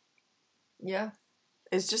 Yeah.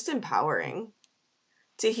 It's just empowering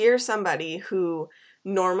to hear somebody who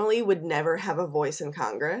normally would never have a voice in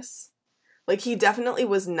Congress. Like, he definitely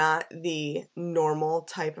was not the normal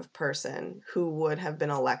type of person who would have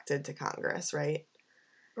been elected to Congress, right?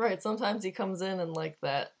 Right. Sometimes he comes in and like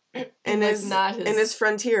that. In like his not his in his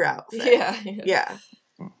frontier outfit. Yeah. Yeah.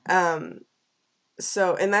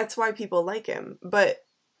 So, and that's why people like him. But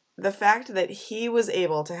the fact that he was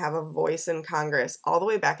able to have a voice in Congress all the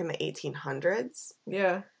way back in the 1800s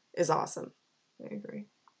Yeah. is awesome. I agree.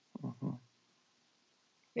 Mm-hmm.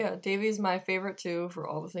 Yeah, Davy's my favorite too for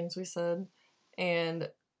all the things we said. And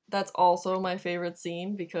that's also my favorite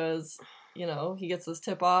scene because, you know, he gets this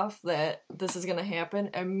tip off that this is going to happen,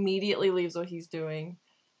 immediately leaves what he's doing,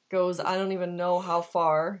 goes, I don't even know how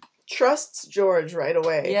far. Trusts George right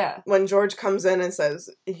away. Yeah. When George comes in and says,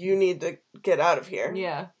 you need to get out of here.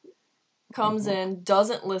 Yeah. Comes in,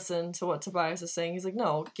 doesn't listen to what Tobias is saying. He's like,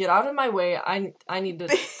 no, get out of my way. I need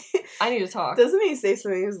to talk. Doesn't he say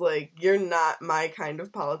something who's like, you're not my kind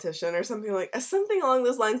of politician or something along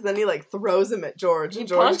those lines? Then he like throws him at George. He and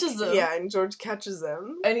George punches him. Yeah, and George catches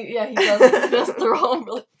him. And he does throw him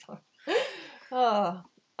really far.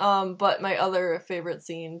 But my other favorite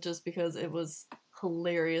scene, just because it was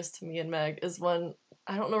hilarious to me and Meg, is when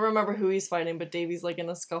I don't remember who he's fighting, but Davy's like in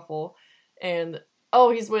a scuffle, and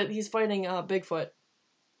he's fighting Bigfoot,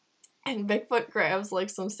 and Bigfoot grabs like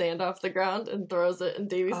some sand off the ground and throws it in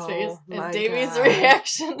Davy's face, and Davy's God.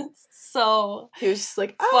 reaction is so He was just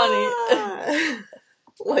like, funny. "Ah!"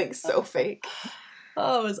 Like, so fake.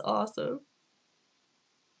 Oh, it was awesome.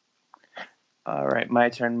 All right, my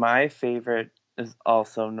turn. My favorite is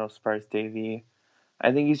also No Surprise Davy.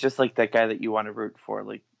 I think he's just like that guy that you want to root for.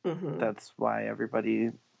 Like, Mm-hmm. that's why everybody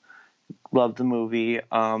loved the movie.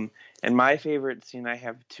 And my favorite scene, I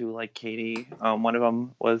have two, like Katie. One of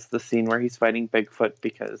them was the scene where he's fighting Bigfoot,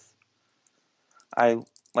 because I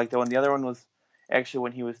like that one. The other one was actually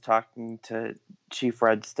when he was talking to Chief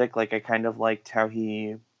Red Stick. Like, I kind of liked how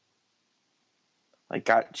he like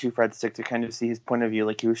got Chief Red Stick to kind of see his point of view.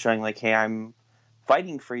 Like, he was showing like, hey, I'm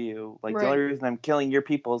fighting for you. Like, the only reason I'm killing your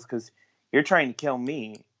people is because you're trying to kill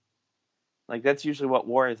me. Like, that's usually what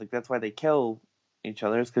war is. Like, that's why they kill each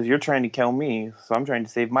other, is because you're trying to kill me, so I'm trying to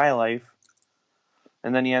save my life.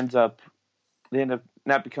 And then they end up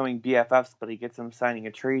not becoming BFFs, but he gets them signing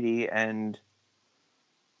a treaty, and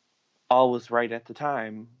all was right at the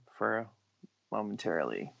time for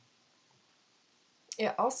momentarily.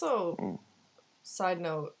 Yeah, also, side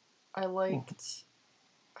note, I liked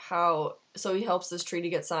how, so he helps this treaty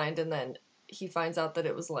get signed, and then he finds out that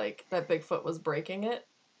it was like, that Bigfoot was breaking it,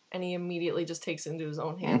 and he immediately just takes it into his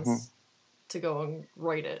own hands to go and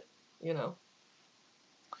write it, you know?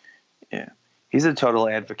 Yeah. He's a total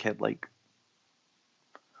advocate. Like,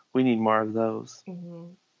 we need more of those. Mm-hmm.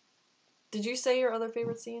 Did you say your other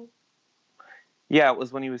favorite scene? Yeah, it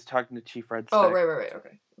was when he was talking to Chief Red Stick. Oh, right.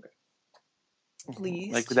 Okay.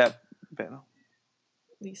 Least? Like, that battle.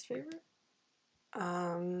 Least favorite?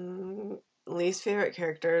 Least favorite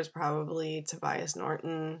character is probably Tobias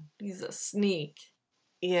Norton. He's a sneak.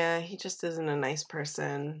 Yeah, he just isn't a nice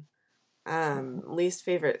person. Least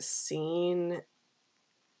favorite scene.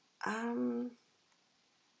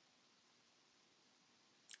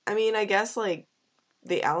 I mean, I guess like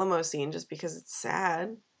the Alamo scene, just because it's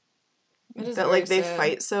sad. It is That very like they sad.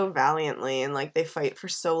 fight so valiantly, and like they fight for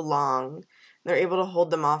so long. They're able to hold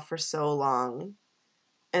them off for so long,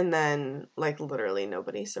 and then like literally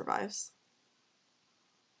nobody survives.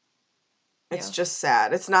 It's Yeah. just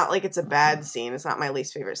sad. It's not like it's a bad scene. It's not my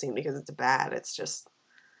least favorite scene because it's bad. It's just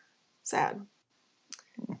sad.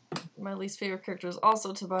 My least favorite character is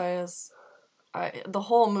also Tobias. The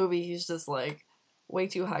whole movie, he's just like way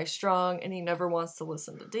too high strung, and he never wants to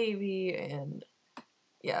listen to Davy, and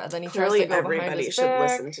yeah, then he Clearly, tries to go behind everybody his should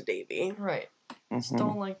back. listen to Davy. Right. Just Mhm.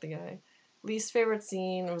 don't like the guy. Least favorite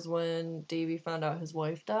scene was when Davy found out his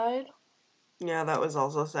wife died. Yeah, that was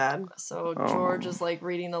also sad. So Oh. George is like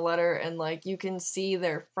reading the letter, and like you can see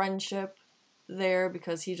their friendship there,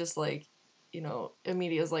 because he just like, you know,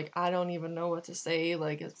 immediately is like, I don't even know what to say,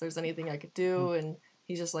 like if there's anything I could do, and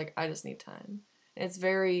he's just like, I just need time. And it's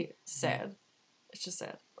very sad. It's just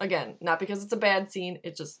sad. Again, not because it's a bad scene,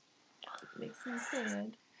 it just makes me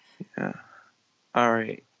sad. Yeah. All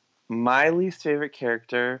right. My least favorite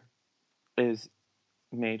character is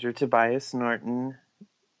Major Tobias Norton.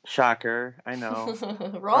 Shocker, I know.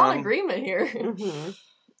 We're all in agreement here. Mm-hmm.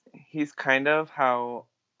 He's kind of how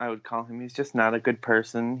I would call him. He's just not a good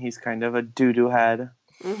person. He's kind of a doo-doo head.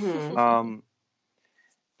 Mm-hmm.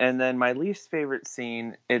 And then my least favorite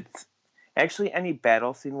scene, it's actually any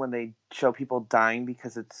battle scene when they show people dying,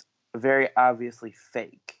 because it's very obviously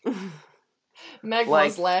fake. Meg Like-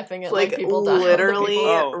 was laughing at Like people dying. literally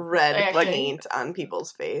Oh. red Acting. paint on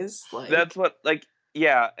people's face. Like That's what, like,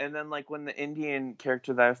 yeah. And then, like, when the Indian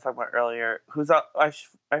character that I was talking about earlier,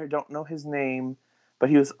 I don't know his name, but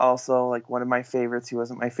he was also, like, one of my favorites. He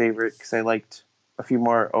wasn't my favorite because I liked a few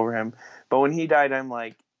more over him. But when he died, I'm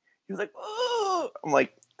like, he was like, oh! I'm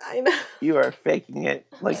like, I know. you are faking it.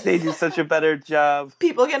 Like, they do such a better job.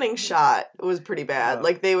 People getting shot was pretty bad. Yeah.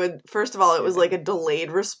 Like they would, first of all, it was like a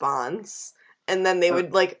delayed response, and then they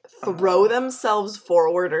would like throw themselves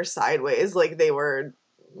forward or sideways, like they were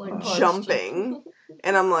Like punched. jumping.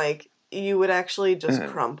 And I'm like, you would actually just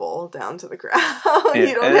crumple down to the ground. Yeah.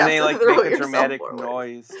 You don't And then have they, to like, throw make a yourself dramatic forward.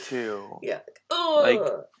 noise, too. Yeah. Like,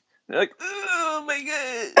 Ugh. they're like, oh my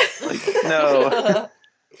god. Like, no.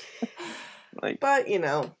 Like, But you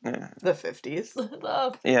know, yeah. the 50s.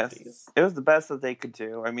 The Yes. 50s. It was the best that they could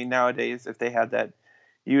do. I mean, nowadays, if they had that,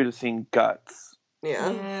 you would have seen guts.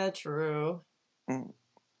 Yeah. Yeah, true.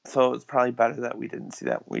 So it's probably better that we didn't see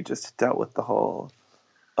that. We just dealt with the whole,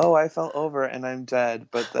 oh, I fell over and I'm dead.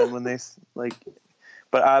 But then when they, like,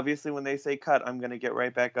 but obviously when they say cut, I'm going to get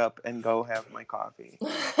right back up and go have my coffee.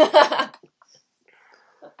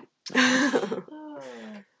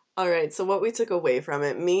 All right, so what we took away from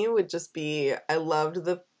it, me would just be, I loved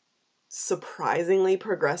the surprisingly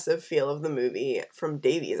progressive feel of the movie from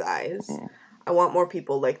Davy's eyes. I want more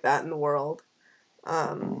people like that in the world.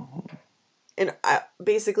 And I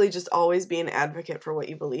basically just always be an advocate for what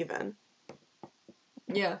you believe in.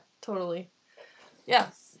 Yeah, totally. Yeah,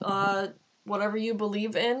 whatever you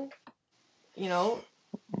believe in, you know,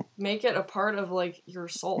 make it a part of, like, your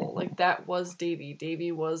soul. Like, that was Davy.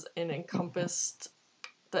 Davy was an encompassed,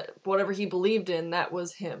 that whatever he believed in, that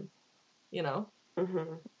was him, you know?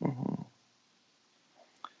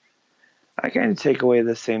 I kind of take away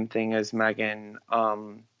the same thing as Megan.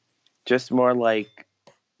 Just more like,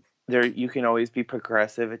 you can always be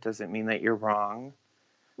progressive. It doesn't mean that you're wrong.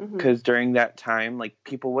 Because during that time, like,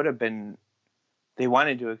 people would have been, they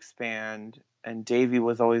wanted to expand, and Davy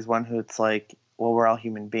was always one who it's like, well, we're all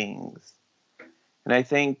human beings. And I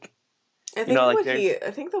think I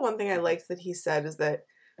think the one thing I liked that he said is that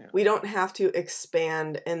we don't have to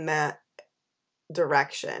expand in that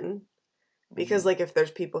direction. Because, like, if there's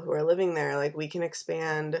people who are living there, like, we can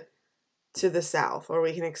expand to the south, or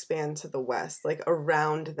we can expand to the west, like,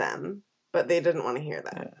 around them. But they didn't want to hear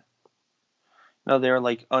that. Yeah. No, they were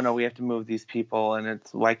like, oh no, we have to move these people, and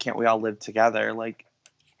it's, why can't we all live together? Like,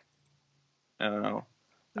 I don't know.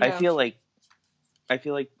 Yeah. I feel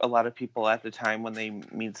like a lot of people at the time, when they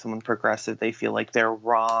meet someone progressive, they feel like they're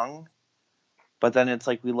wrong. But then it's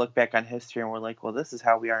like, we look back on history and we're like, well, this is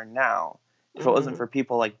how we are now. If it wasn't for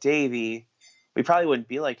people like Davy, we probably wouldn't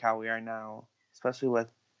be like how we are now, especially with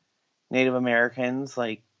Native Americans.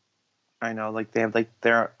 Like, I know, like, they have, like,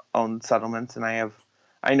 their own settlements, and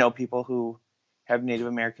I know people who have Native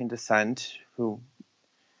American descent who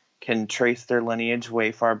can trace their lineage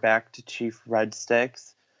way far back to Chief Red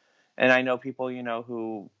Sticks. And I know people, you know,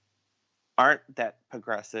 who aren't that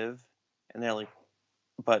progressive, and they're like,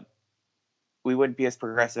 but we wouldn't be as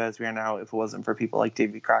progressive as we are now if it wasn't for people like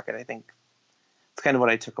Davy Crockett. I think it's kind of what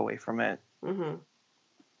I took away from it.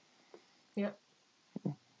 Yep.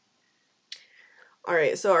 All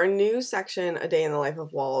right, so our new section, A Day in the Life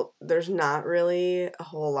of Walt, there's not really a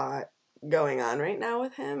whole lot going on right now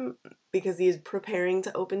with him because he's preparing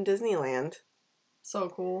to open Disneyland. So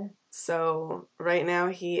cool. So right now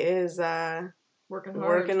he is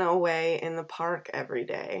working away in the park every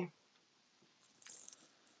day.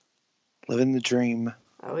 Living the dream.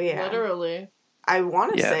 Oh, yeah. Literally. I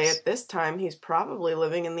want to say at this time he's probably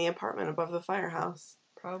living in the apartment above the firehouse.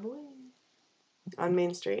 Probably. On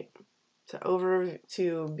Main Street.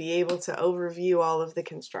 To be able to overview all of the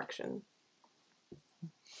construction.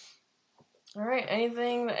 All right.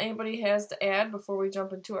 Anything that anybody has to add before we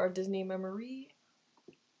jump into our Disney memory?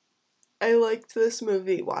 I liked this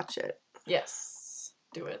movie. Watch it. Yes.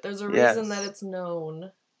 Do it. There's a reason that it's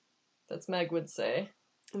known. That's Meg would say.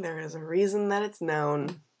 There is a reason that it's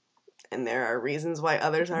known. And there are reasons why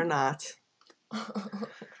others are not.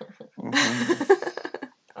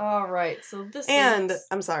 All right. So this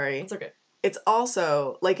I'm sorry. It's okay. It's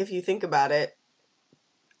also, like, if you think about it,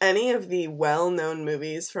 any of the well-known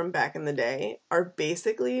movies from back in the day are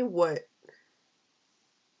basically what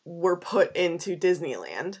were put into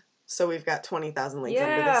Disneyland. So we've got 20,000 Leagues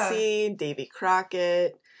Under the Sea, Davy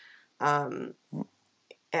Crockett,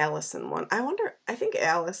 Alice in One. I think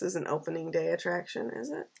Alice is an opening day attraction, is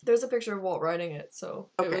it? There's a picture of Walt riding it, so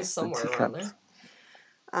it was somewhere around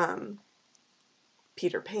there.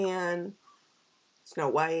 Peter Pan, Snow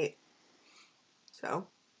White. So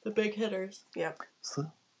the big hitters. Yep.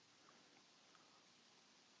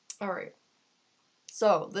 All right.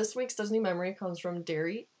 So this week's Disney memory comes from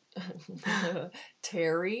Terry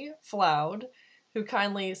Floud, who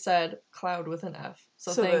kindly said Cloud with an F.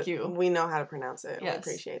 So thank you. We know how to pronounce it. Yes. We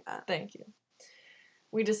appreciate that. Thank you.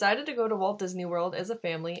 We decided to go to Walt Disney World as a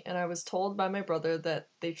family, and I was told by my brother that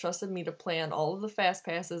they trusted me to plan all of the fast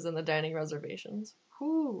passes and the dining reservations.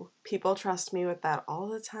 Whew. People trust me with that all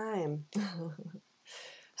the time.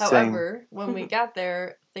 However, when we got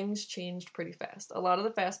there, things changed pretty fast. A lot of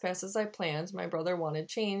the fast passes I planned, my brother wanted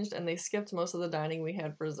changed, and they skipped most of the dining we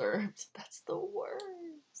had reserved. That's the worst.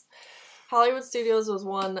 Hollywood Studios was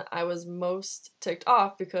one I was most ticked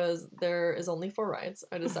off because there is only 4 rides.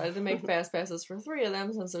 I decided to make fast passes for 3 of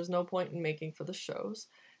them since there's no point in making for the shows.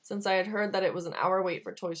 Since I had heard that it was an hour wait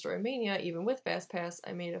for Toy Story Mania, even with Fast Pass,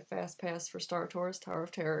 I made a Fast Pass for Star Tours, Tower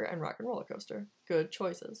of Terror, and Rock and Roller Coaster. Good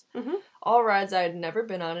choices. Mm-hmm. All rides I had never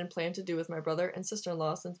been on and planned to do with my brother and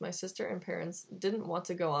sister-in-law since my sister and parents didn't want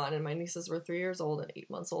to go on, and my nieces were 3 years old and 8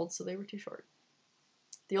 months old, so they were too short.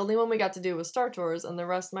 The only one we got to do was Star Tours, and the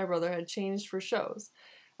rest my brother had changed for shows.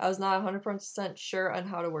 I was not 100% sure on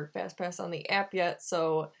how to work Fast Pass on the app yet,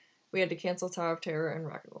 so We had to cancel Tower of Terror and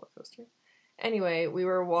Rock and Roller Coaster. Anyway, we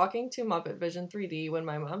were walking to Muppet Vision 3D when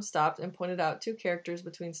my mom stopped and pointed out 2 characters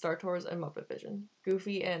between Star Tours and Muppet Vision,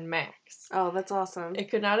 Goofy and Max. Oh, that's awesome.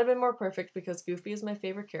 It could not have been more perfect because Goofy is my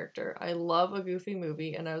favorite character. I love a Goofy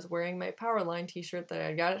movie, and I was wearing my Powerline t-shirt that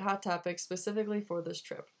I got at Hot Topic specifically for this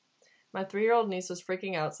trip. My 3-year-old niece was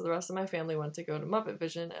freaking out, so the rest of my family went to go to Muppet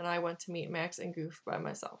Vision, and I went to meet Max and Goof by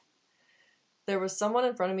myself. There was someone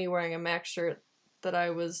in front of me wearing a Max shirt that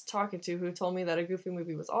I was talking to who told me that a Goofy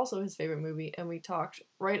movie was also his favorite movie, and we talked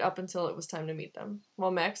right up until it was time to meet them.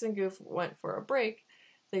 While Max and Goof went for a break,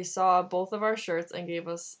 they saw both of our shirts and gave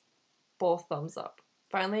us both thumbs up.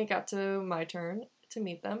 Finally, it got to my turn to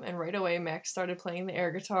meet them, and right away Max started playing the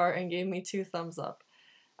air guitar and gave me 2 thumbs up.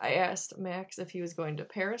 I asked Max if he was going to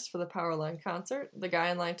Paris for the Powerline concert. The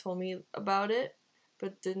guy in line told me about it,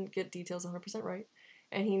 but didn't get details 100% right.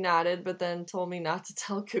 And he nodded, but then told me not to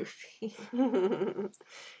tell Goofy.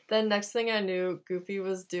 Then next thing I knew, Goofy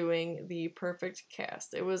was doing the perfect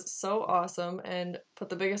cast. It was so awesome and put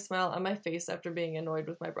the biggest smile on my face after being annoyed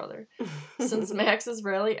with my brother. Since Max is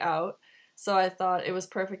rarely out, so I thought it was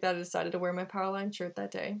perfect that I decided to wear my Powerline shirt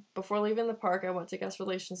that day. Before leaving the park, I went to guest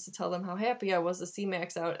relations to tell them how happy I was to see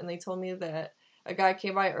Max out, and they told me that a guy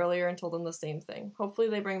came by earlier and told them the same thing. Hopefully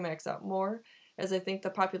they bring Max out more, as I think the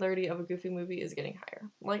popularity of a Goofy movie is getting higher.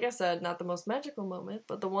 Like I said, not the most magical moment,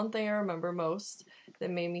 but the one thing I remember most that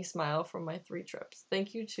made me smile from my 3 trips.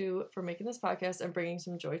 Thank you, too, for making this podcast and bringing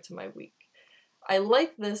some joy to my week. I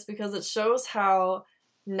like this because it shows how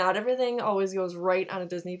not everything always goes right on a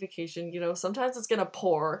Disney vacation. You know, sometimes it's going to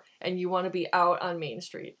pour and you want to be out on Main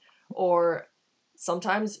Street. Or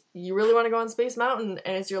sometimes you really want to go on Space Mountain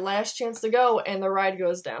and it's your last chance to go and the ride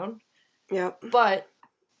goes down. Yep. But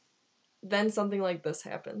then something like this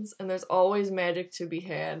happens, and there's always magic to be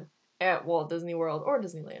had at Walt Disney World or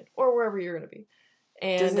Disneyland or wherever you're going to be.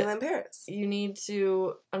 And Disneyland Paris. you need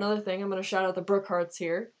to, another thing, I'm going to shout out the Brookharts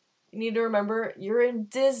here. You need to remember you're in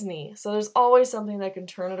Disney, so there's always something that can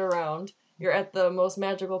turn it around. You're at the most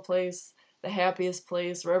magical place, the happiest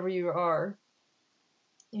place, wherever you are.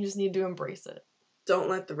 You just need to embrace it. Don't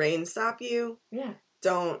let the rain stop you. Yeah.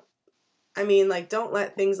 Don't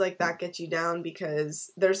let things like that get you down,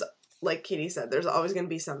 because there's, like Katie said, there's always going to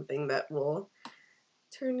be something that will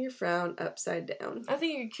turn your frown upside down. I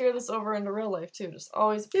think you can carry this over into real life, too. Just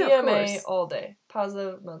always Yeah, of PMA course. all day.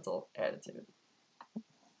 Positive mental attitude.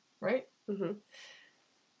 Right? Mm-hmm.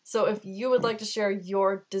 So if you would like to share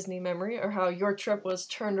your Disney memory or how your trip was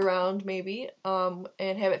turned around maybe, and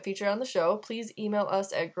have it featured on the show, please email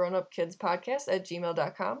us at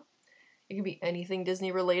grownupkidspodcast@gmail.com. It can be anything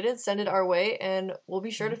Disney related. Send it our way and we'll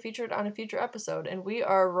be sure to feature it on a future episode. And we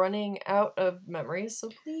are running out of memories, so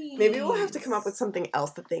please. Maybe we'll have to come up with something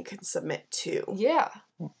else that they can submit to. Yeah.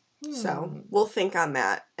 So we'll think on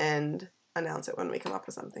that and announce it when we come up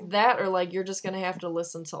with something. That, or like you're just going to have to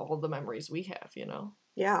listen to all the memories we have, you know?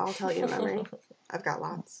 Yeah, I'll tell you a memory. I've got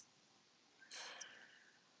lots.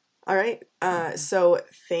 All right. So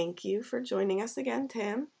thank you for joining us again,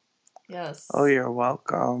 Tam. Yes. Oh, you're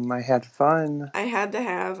welcome. I had fun. I had to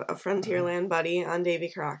have a Frontierland buddy on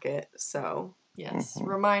Davy Crockett, so Yes.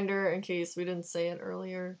 Reminder, in case we didn't say it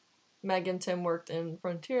earlier, Meg and Tim worked in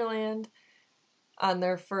Frontierland on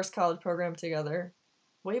their first college program together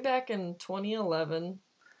way back in 2011.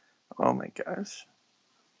 Oh my gosh.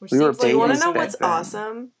 Which We were seems like you want to babies know back what's then.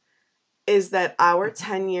 awesome? Is that our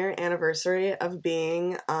 10-year anniversary of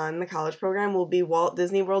being on the college program will be Walt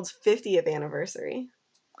Disney World's 50th anniversary.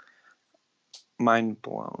 Mind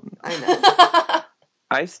blown. I know.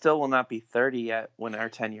 I still will not be 30 yet when our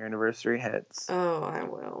 10-year anniversary hits. Oh, I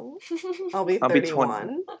will. I'll be I'll be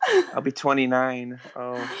 31. I'll be 29.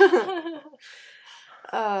 Oh,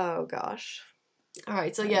 Oh, gosh. All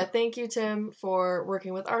right, so yeah, thank you, Tim, for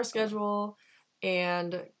working with our schedule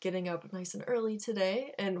and getting up nice and early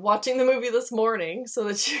today and watching the movie this morning so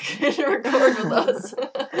that you can record with us.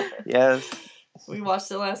 yes. We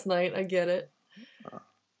watched it last night, I get it.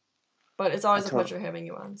 But it's always a I told- pleasure having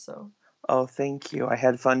you on, so Oh, thank you. I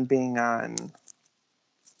had fun being on.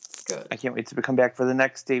 good. I can't wait to come back for the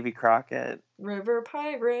next Davy Crockett. River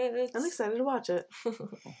Pirates. I'm excited to watch it.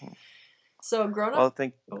 So, grown Oh, up.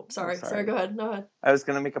 Oh, sorry. sorry. Sorry, go ahead. No, ahead. I was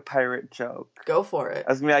going to make a pirate joke. Go for it.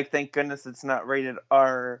 I was going to be like, thank goodness it's not rated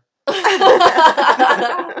R.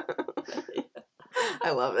 I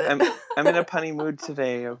love it. I'm in a punny mood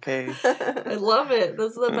today, okay? I love it.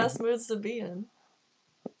 Those are the best moods to be in.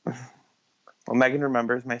 Well, Megan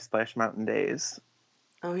remembers my Splash Mountain days.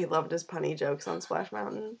 Oh, he loved his punny jokes on Splash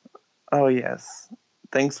Mountain. Oh, yes.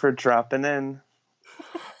 Thanks for dropping in.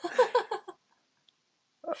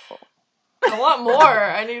 I want more.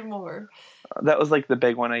 I need more. That was like the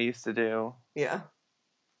big one I used to do. Yeah.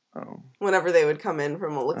 Um, Whenever they would come in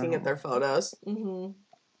from looking at their photos. Mm-hmm.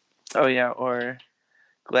 oh yeah, or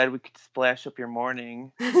glad we could splash up your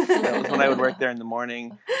morning. That was when I would work there in the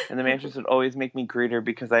morning, and the managers would always make me greet her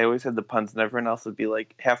because I always had the puns, and everyone else would be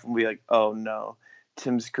like, half of them would be like, oh no,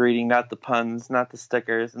 Tim's greeting, not the puns, not the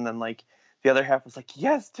stickers, and then like the other half was like,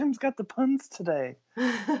 yes, Tim's got the puns today.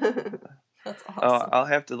 That's Oh, awesome. I'll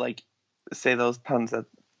have to like say those puns at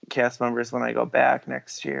cast members when I go back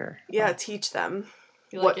next year. Yeah, teach them.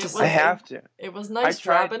 You're what like, to it say. I was, have to. it was nice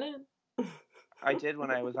tried. dropping in. I did when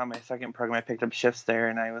I was on my second program. I picked up shifts there,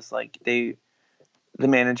 and I was like, the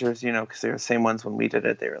managers, you know, because they're the same ones when we did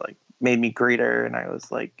it, they were like, made me greet her, and I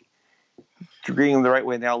was like, greeting them the right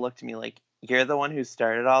way, and they all looked at me like, you're the one who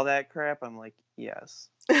started all that crap? I'm like, yes.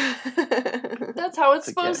 That's how it's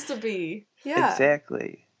It's like, supposed to be. Yeah.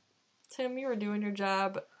 Exactly. Tim, you were doing your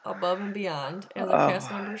job above and beyond, as a Oh.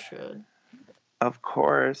 cast member should. Of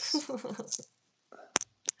course.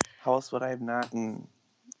 How else would I have not?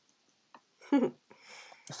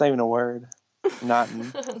 It's not even a word. Not.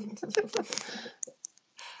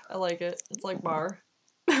 I like it. It's like bar.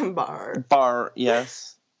 Bar. Bar.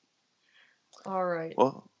 Yes. All right.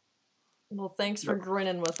 Well, Well, thanks for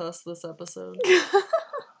grinning with us this episode.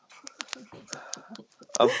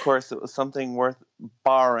 of course, it was something worth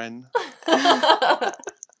barring. I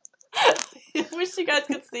wish you guys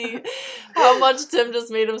could see how much Tim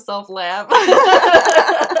just made himself laugh.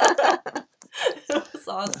 It was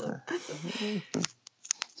awesome.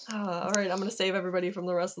 All right, I'm going to save everybody from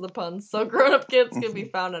the rest of the puns. So Grown Up Kids can be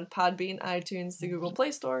found on Podbean, iTunes, the Google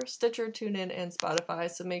Play Store, Stitcher, TuneIn, and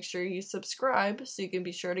Spotify. So make sure you subscribe so you can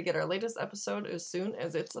be sure to get our latest episode as soon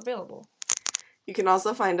as it's available. You can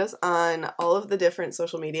also find us on all of the different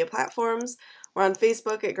social media platforms. We're on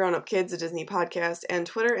Facebook at Grown Up Kids, a Disney podcast, and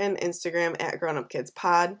Twitter and Instagram at Grown Up Kids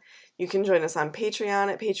Pod. You can join us on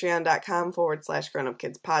Patreon at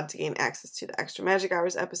patreon.com/grownupkidspod to gain access to the Extra Magic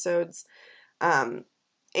Hours episodes.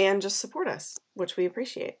 And just support us, which we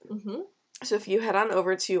appreciate. Mm-hmm. So if you head on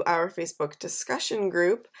over to our Facebook discussion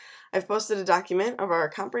group, I've posted a document of our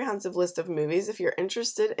comprehensive list of movies. If you're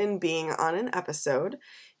interested in being on an episode,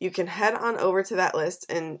 you can head on over to that list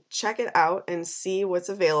and check it out and see what's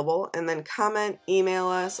available, and then comment, email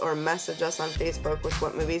us, or message us on Facebook with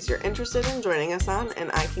what movies you're interested in joining us on, and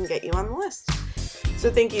I can get you on the list. So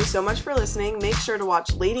thank you so much for listening. Make sure to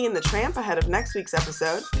watch Lady and the Tramp ahead of next week's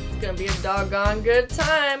episode. It's going to be a doggone good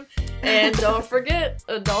time. And don't forget,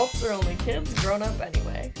 adults are only kids grown up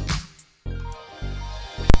anyway.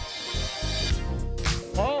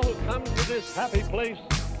 All who come to this happy place,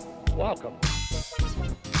 welcome.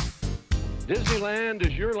 Disneyland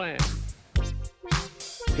is your land.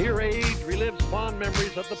 Here age relives fond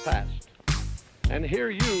memories of the past. And here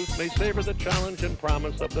youth may savor the challenge and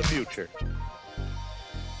promise of the future.